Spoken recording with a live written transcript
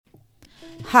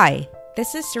Hi,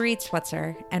 this is Sarit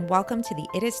Switzer, and welcome to the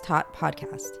It Is Taught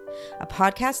podcast, a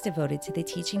podcast devoted to the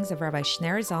teachings of Rabbi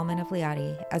Shneur Zalman of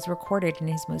Liadi as recorded in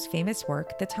his most famous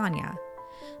work, the Tanya.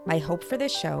 My hope for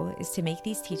this show is to make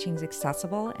these teachings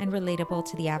accessible and relatable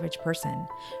to the average person,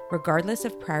 regardless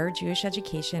of prior Jewish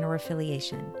education or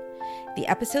affiliation. The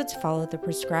episodes follow the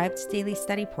prescribed daily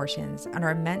study portions and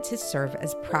are meant to serve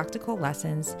as practical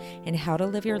lessons in how to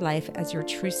live your life as your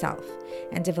true self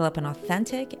and develop an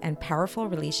authentic and powerful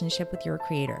relationship with your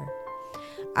Creator.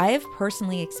 I have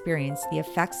personally experienced the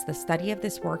effects the study of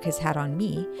this work has had on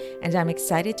me, and I'm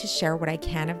excited to share what I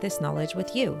can of this knowledge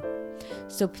with you.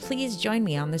 So please join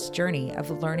me on this journey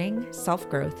of learning,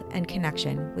 self-growth, and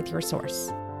connection with your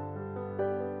source.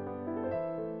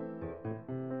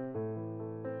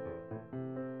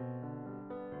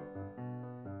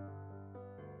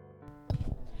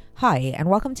 Hi, and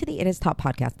welcome to the It Is Taught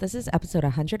podcast. This is episode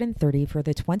 130 for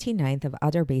the 29th of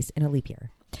Adar base in a leap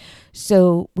year.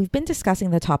 So we've been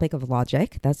discussing the topic of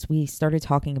logic. We started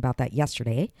talking about that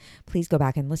yesterday. Please go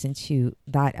back and listen to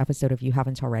that episode if you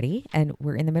haven't already. And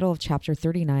we're in the middle of chapter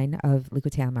 39 of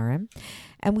Likutei Amarim.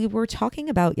 And we were talking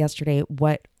about yesterday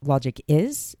what logic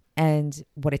is and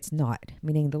what it's not,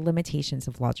 meaning the limitations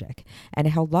of logic, and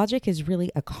how logic is really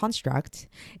a construct.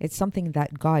 It's something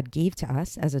that God gave to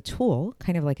us as a tool,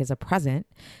 kind of like as a present,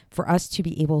 for us to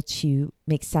be able to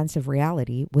make sense of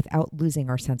reality without losing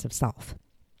our sense of self.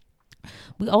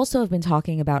 We also have been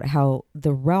talking about how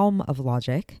the realm of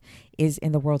logic is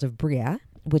in the world of Bria,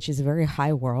 which is a very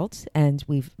high world, and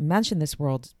we've mentioned this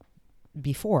world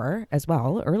before as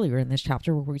well, earlier in this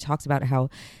chapter, where we talked about how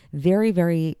very,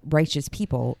 very righteous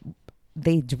people,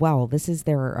 they dwell. This is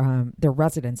their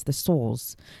residence, the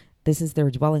souls. This is their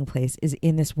dwelling place, is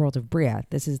in this world of Bria.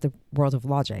 This is the world of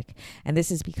logic. And this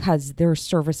is because their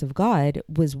service of God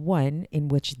was one in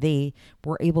which they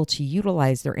were able to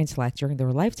utilize their intellect during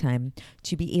their lifetime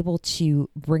to be able to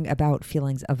bring about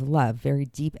feelings of love, very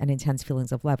deep and intense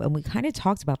feelings of love. And we kind of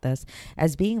talked about this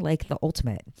as being like the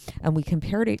ultimate. And we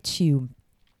compared it to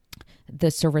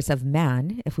the service of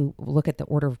man. If we look at the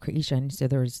order of creation, so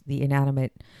there's the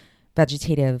inanimate,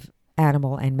 vegetative,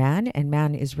 animal, and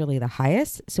man is really the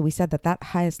highest. So we said that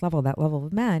highest level, that level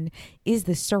of man, is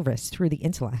the service through the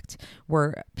intellect,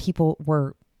 where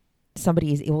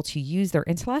somebody is able to use their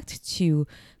intellect to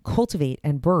cultivate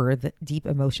and birth deep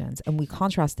emotions. And we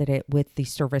contrasted it with the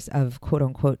service of, quote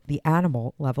unquote, the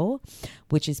animal level,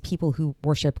 which is people who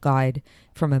worship God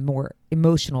from a more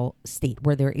emotional state,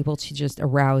 where they're able to just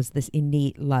arouse this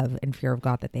innate love and fear of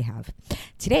God that they have.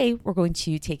 Today, we're going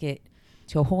to take it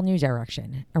to a whole new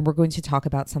direction. And we're going to talk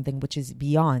about something which is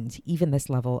beyond even this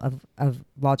level of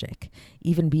logic,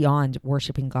 even beyond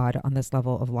worshiping God on this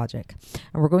level of logic.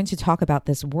 And we're going to talk about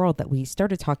this world that we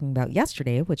started talking about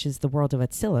yesterday, which is the world of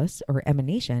Atzilus, or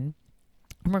emanation.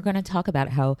 And we're going to talk about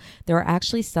how there are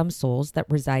actually some souls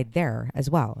that reside there as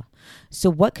well. So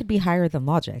what could be higher than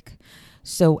logic?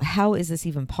 So how is this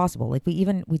even possible? Like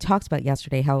we talked about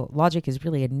yesterday, how logic is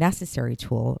really a necessary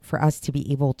tool for us to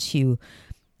be able to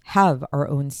have our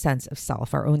own sense of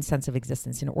self, our own sense of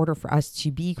existence, in order for us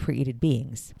to be created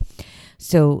beings.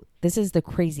 So this is the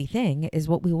crazy thing, is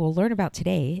what we will learn about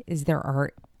today is there are,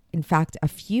 in fact, a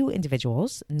few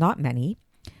individuals, not many,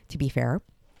 to be fair.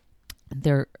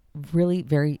 They're really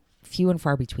very few and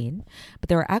far between, but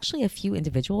there are actually a few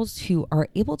individuals who are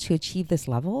able to achieve this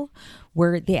level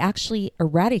where they actually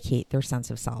eradicate their sense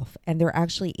of self, and they're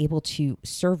actually able to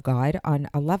serve God on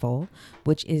a level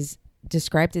which is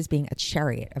described as being a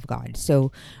chariot of God.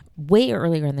 So way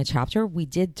earlier in the chapter, we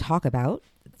did talk about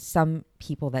some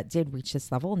people that did reach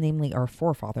this level, namely our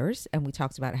forefathers. And we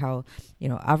talked about how,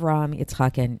 Avraham,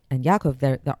 Yitzchak, and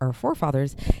Yaakov, our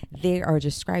forefathers, they are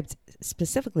described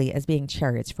specifically as being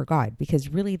chariots for God, because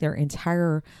really their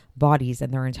entire bodies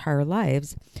and their entire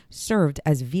lives served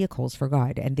as vehicles for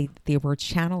God. And they were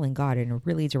channeling God in a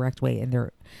really direct way in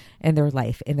their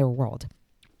life, in their world.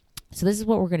 So this is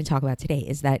what we're going to talk about today,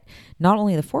 is that not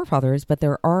only the forefathers, but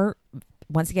there are,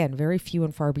 once again, very few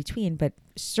and far between, but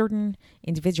certain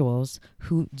individuals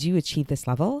who do achieve this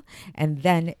level, and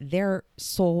then their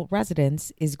sole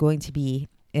residence is going to be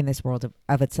in this world of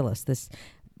Atzilus,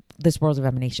 this world of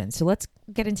emanation. So let's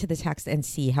get into the text and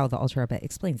see how the Alter Rebbe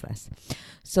explains this.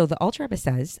 So the Alter Rebbe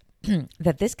says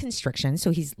that this constriction,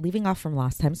 so he's leaving off from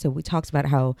last time, so we talked about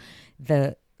how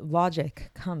the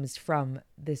logic comes from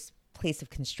this place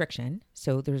of constriction.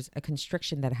 So there's a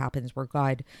constriction that happens where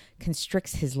God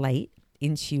constricts his light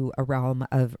into a realm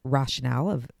of rationale,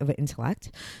 of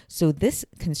intellect. So this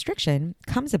constriction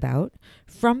comes about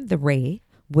from the ray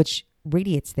which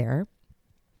radiates there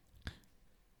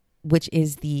which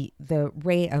is the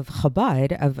ray of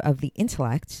Chabad, of the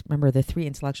intellect. Remember the three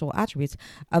intellectual attributes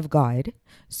of God.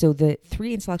 So the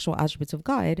three intellectual attributes of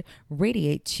God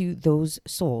radiate to those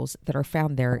souls that are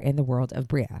found there in the world of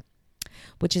Bria,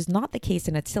 which is not the case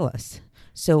in Atzilus.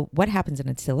 So what happens in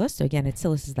Atzilus? So again,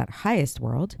 Atzilus is that highest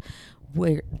world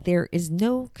where there is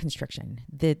no constriction.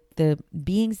 The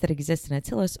beings that exist in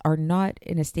Atzilus are not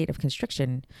in a state of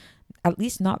constriction, at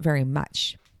least not very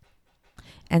much.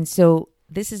 And so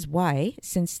this is why,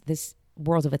 since this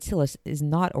world of Atzilus is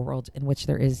not a world in which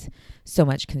there is so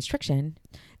much constriction,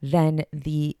 then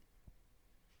the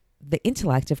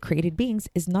intellect of created beings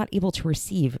is not able to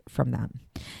receive from them.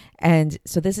 And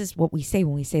so this is what we say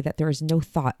when we say that there is no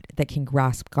thought that can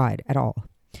grasp God at all.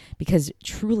 Because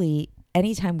truly,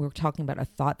 anytime we're talking about a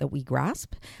thought that we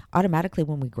grasp, automatically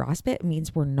when we grasp it, it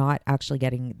means we're not actually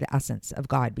getting the essence of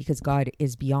God, because God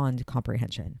is beyond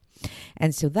comprehension.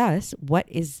 And so thus, what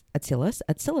is Atzilus?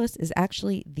 Atzilus is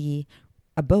actually the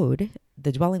abode,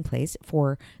 the dwelling place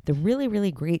for the really,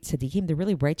 really great tzaddikim, the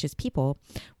really righteous people,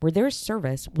 where their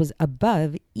service was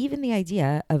above even the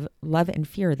idea of love and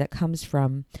fear that comes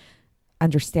from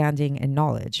understanding and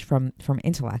knowledge, from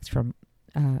intellect, from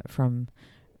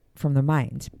the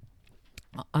mind,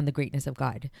 on the greatness of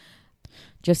God.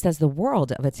 Just as the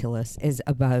world of Atzilus is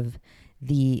above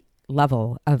the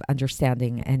level of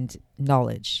understanding and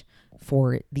knowledge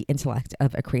for the intellect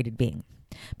of a created being.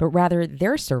 But rather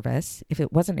their service, if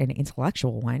it wasn't an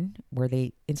intellectual one, where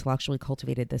they intellectually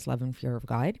cultivated this love and fear of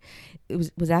God,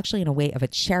 it was actually in a way of a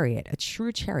chariot, a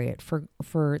true chariot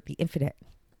for the infinite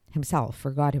himself,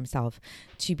 for God himself,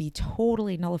 to be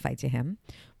totally nullified to him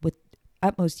with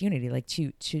utmost unity, like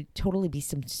to totally be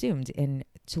subsumed in,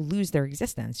 to lose their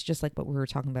existence, just like what we were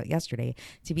talking about yesterday,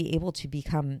 to be able to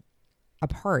become a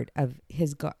part of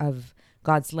of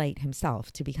God's light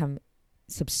himself, to become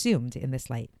subsumed in this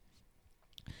light.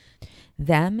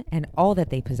 Them and all that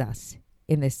they possess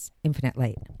in this infinite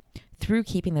light, through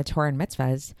keeping the Torah and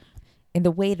mitzvahs in the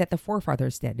way that the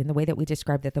forefathers did, in the way that we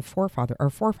described that our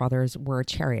forefathers were a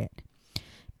chariot,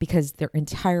 because their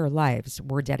entire lives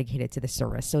were dedicated to the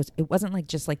service. So it wasn't like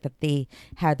just like that they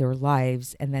had their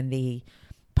lives and then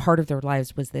part of their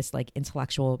lives was this like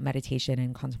intellectual meditation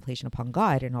and contemplation upon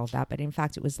God and all of that. But in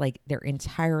fact, it was like their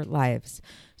entire lives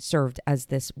served as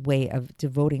this way of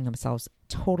devoting themselves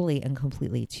totally and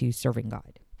completely to serving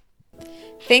God.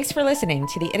 Thanks for listening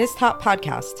to the It Is Taught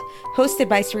podcast, hosted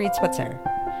by Sarit Switzer.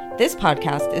 This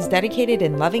podcast is dedicated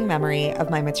in loving memory of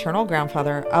my maternal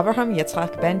grandfather, Avraham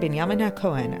Yitzchak ben Binyamin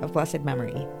HaKohen of blessed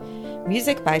memory.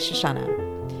 Music by Shoshana.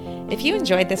 If you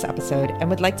enjoyed this episode and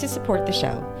would like to support the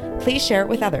show, please share it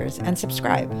with others and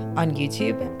subscribe on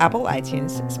YouTube, Apple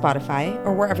iTunes, Spotify,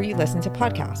 or wherever you listen to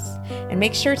podcasts. And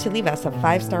make sure to leave us a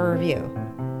 5-star review.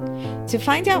 To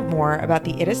find out more about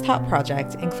the It Is Taught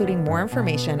project, including more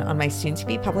information on my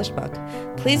soon-to-be published book,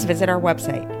 please visit our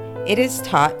website,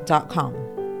 itistaught.com.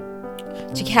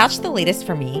 To catch the latest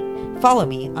from me, follow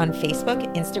me on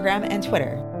Facebook, Instagram, and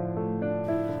Twitter.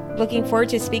 Looking forward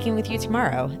to speaking with you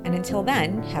tomorrow, and until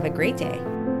then, have a great day.